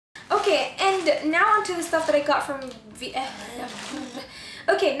Okay, and now onto the stuff that I got from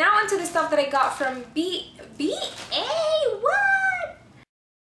okay, now onto the stuff that I got from what?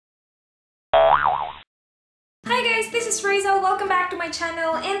 Hi guys, this is rhaze. Welcome back to my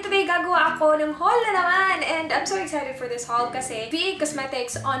channel, and today gagawa ako ng haul na naman, and I'm so excited for this haul kasi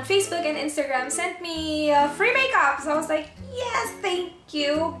VACosmetics on Facebook and Instagram sent me free makeup, so I was like, yes, thank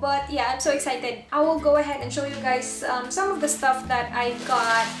you. But yeah, I'm so excited. I will go ahead and show you guys some of the stuff that I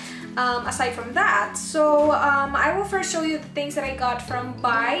got aside from that. So I will first show you the things that I got from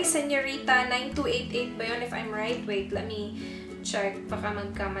by Senorita 9288 ba yun, if I'm right? Wait, let me check, baka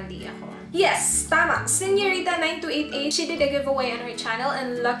magkamali ako. Yes, tama. Senorita 9288. She did a giveaway on her channel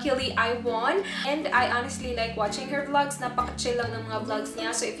and luckily I won. And I honestly like watching her vlogs. Napaka-chill lang ng mga vlogs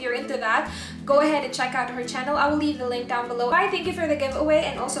niya. So if you're into that, go ahead and check out her channel. I will leave the link down below. I thank you for the giveaway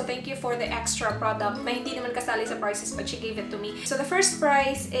and also thank you for the extra product na hindi naman kasali sa prices but she gave it to me. So the first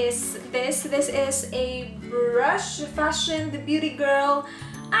prize is this. This is a brush, fashion, the beauty girl.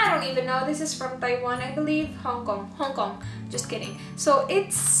 I don't even know. This is from Taiwan, I believe. Hong Kong. Just kidding. So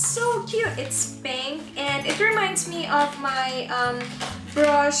it's so cute. It's pink and it reminds me of my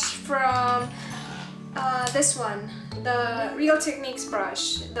brush from this one, the Real Techniques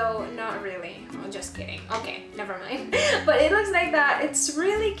brush, though not really. Oh, just kidding. Okay, never mind. But it looks like that. It's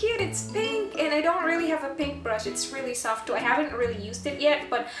really cute. It's pink and I don't really have a pink brush. It's really soft too. I haven't really used it yet,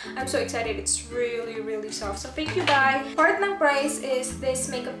 but I'm so excited. It's really soft. So thank you, bye. Part ng price is this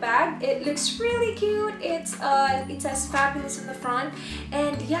makeup bag. It looks really cute. It says fabulous in the front,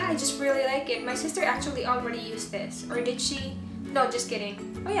 and yeah, I just really like it. My sister actually already used this, or did she? No, just kidding.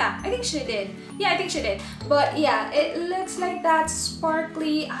 Oh yeah, I think she did. Yeah, I think she did. But yeah, it looks like that,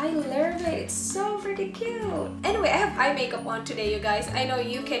 sparkly. I love it. It's so pretty cute. Anyway, I have eye makeup on today, you guys. I know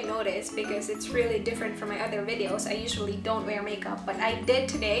you can notice because it's really different from my other videos. I usually don't wear makeup, but I did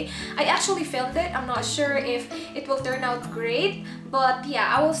today. I actually filmed it. I'm not sure if it will turn out great, but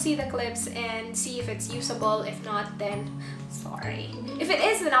yeah, I will see the clips and see if it's usable. If not, then sorry. If it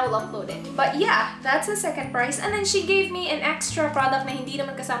is, then I will upload it. But yeah, that's the second prize. And then she gave me an extra product na hindi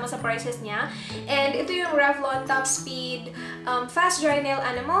naman kasama sa prices niya. And ito yung REVLON Top Speed Fast Dry Nail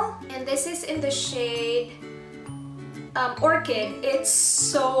Animal. And this is in the shade Orchid. It's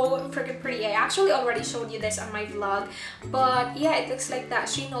so freaking pretty. I actually already showed you this on my vlog, but yeah, it looks like that.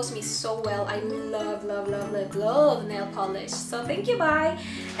 She knows me so well. I love nail polish. So thank you, bye.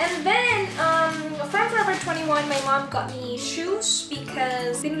 And then from Forever 21, my mom got me shoes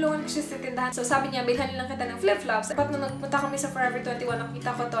because tinulungan ko siya sa tindahan. So sabi niya, bilhan lang kita ng flip-flops. But nung nagpunta kami sa Forever 21,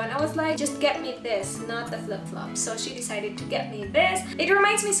 nakita ko to and I was like, just get me this, not the flip-flops. So she decided to get me this. It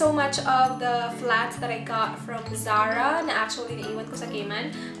reminds me so much of the flats that I got from Zara na actually naiwan ko sa Cayman.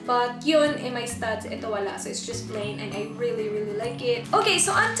 But yun, in my studs, ito wala. So it's just plain and I really like it. Okay,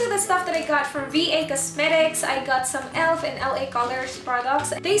 so onto the stuff that I got from VACosmetics. I got some e.l.f. and LA Colors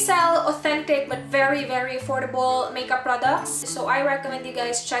products. They sell authentic but very affordable makeup products. So I recommend you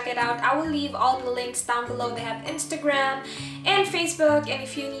guys check it out. I will leave all the links down below. They have Instagram and Facebook, and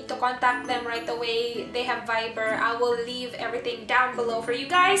if you need to contact them right away, they have Viber. I will leave everything down below for you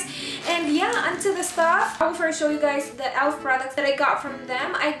guys. And yeah, onto the stuff. I will first show you guys the e.l.f. products that I got from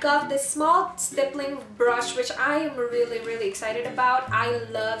them. I got this small stippling brush, which I am really excited about. I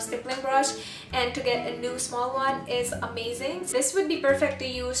love stippling brush, and to get a new small one is amazing. This would be perfect to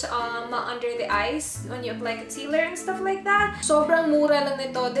use under the eyes when you apply concealer and stuff like that. Sobrang mura lang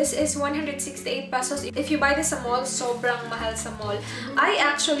nito. This is 168 pesos. If you buy this sa mall, sobrang mahal sa mall. I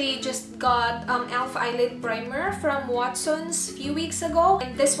actually just got e.l.f. eyelid primer from Watson's few weeks ago,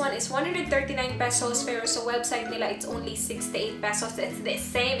 and this one is 139 pesos, pero sa website nila it's only 68 pesos. It's the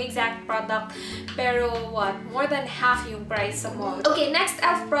same exact product, pero what? More than half yung price sa mall. Okay, next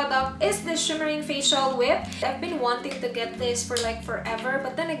e.l.f. product is the Shimmering Facial Whip. I've been wanting to get this for like forever,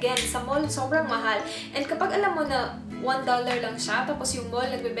 but then again, sa mall, sobrang mahal. And kapag alam mo na $1 lang siya, tapos yung mall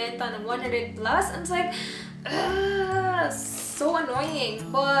nagbebenta ng 100 plus, I'm like, so annoying.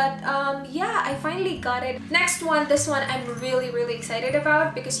 But yeah, I finally got it. Next one, this one I'm really excited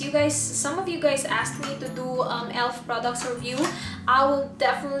about because you guys, some of you guys asked me to do e.l.f. products review. I will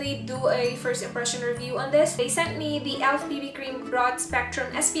definitely do a first impression review on this. They sent me the e.l.f. BB Cream Broad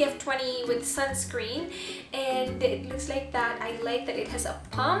Spectrum SPF 20 with sunscreen, and it looks like that. I like that it has a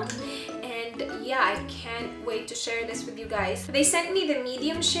pump, and yeah, I can't wait to share this with you guys. They sent me the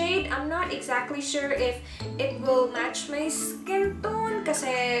medium shade. I'm not exactly sure if it will match my skin tone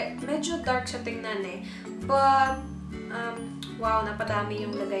kasi medyo dark siya tingnan eh. But wow, napadami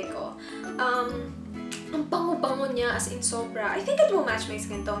yung lagay ko. Ang bango-bango niya, as in sobra. I think it will match my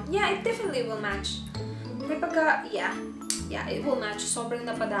skin tone. Yeah, it definitely will match. May pagka, yeah. yeah, it will match. Sobrang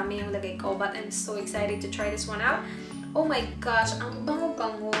napadami yung lagay ko, but I'm so excited to try this one out. Oh my gosh, ang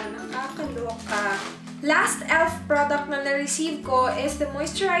bango-bango. Nakakaloka. Last e.l.f. product na na-receive ko is the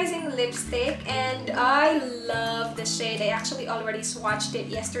Moisturizing Lipstick, and I love the shade. I actually already swatched it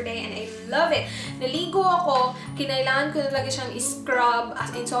yesterday and I love it. Naligo ako, kinailangan ko talaga siyang i-scrub, as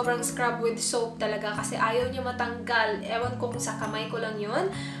in sobrang scrub with soap talaga kasi ayaw niya matanggal. Ewan ko kung sa kamay ko lang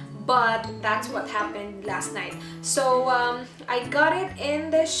yun. But that's what happened last night. So I got it in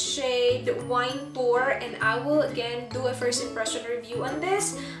the shade Wine Tour, and I will again do a first impression review on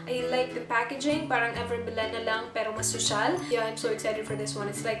this. I like the packaging, parang everbila na lang pero mas social. Yeah, I'm so excited for this one.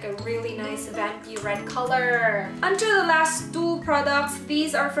 It's like a really nice vampy red color. Onto the last two products.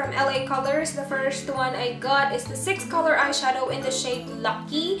 These are from LA Colors. The first one I got is the 6 color eyeshadow in the shade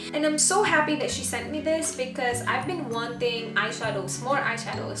Lucky, and I'm so happy that she sent me this because I've been wanting eyeshadows, more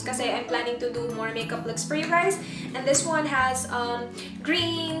eyeshadows. Kasi I'm planning to do more makeup looks for you guys, and this one has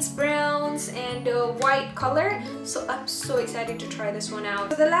greens, browns, and white color, so I'm so excited to try this one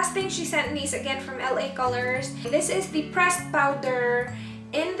out. So the last thing she sent me is again from LA Colors. This is the pressed powder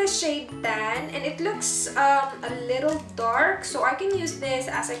in the shade Tan, and it looks a little dark, so I can use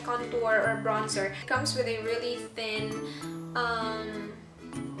this as a contour or bronzer. It comes with a really thin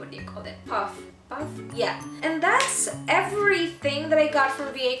what do you call it? Puff. Yeah. And that's everything that I got from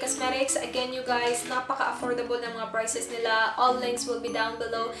VACosmetics. Again, you guys, napaka-affordable na mga prices nila. All links will be down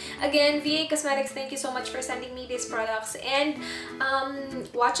below. Again, VACosmetics, thank you so much for sending me these products. And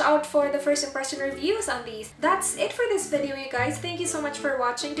watch out for the first impression reviews on these. That's it for this video, you guys. Thank you so much for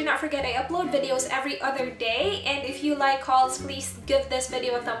watching. Do not forget, I upload videos every other day. And if you like hauls, please give this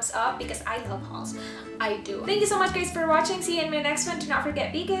video a thumbs up because I love hauls. I do. Thank you so much, guys, for watching. See you in my next one. Do not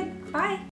forget, be good. Bye!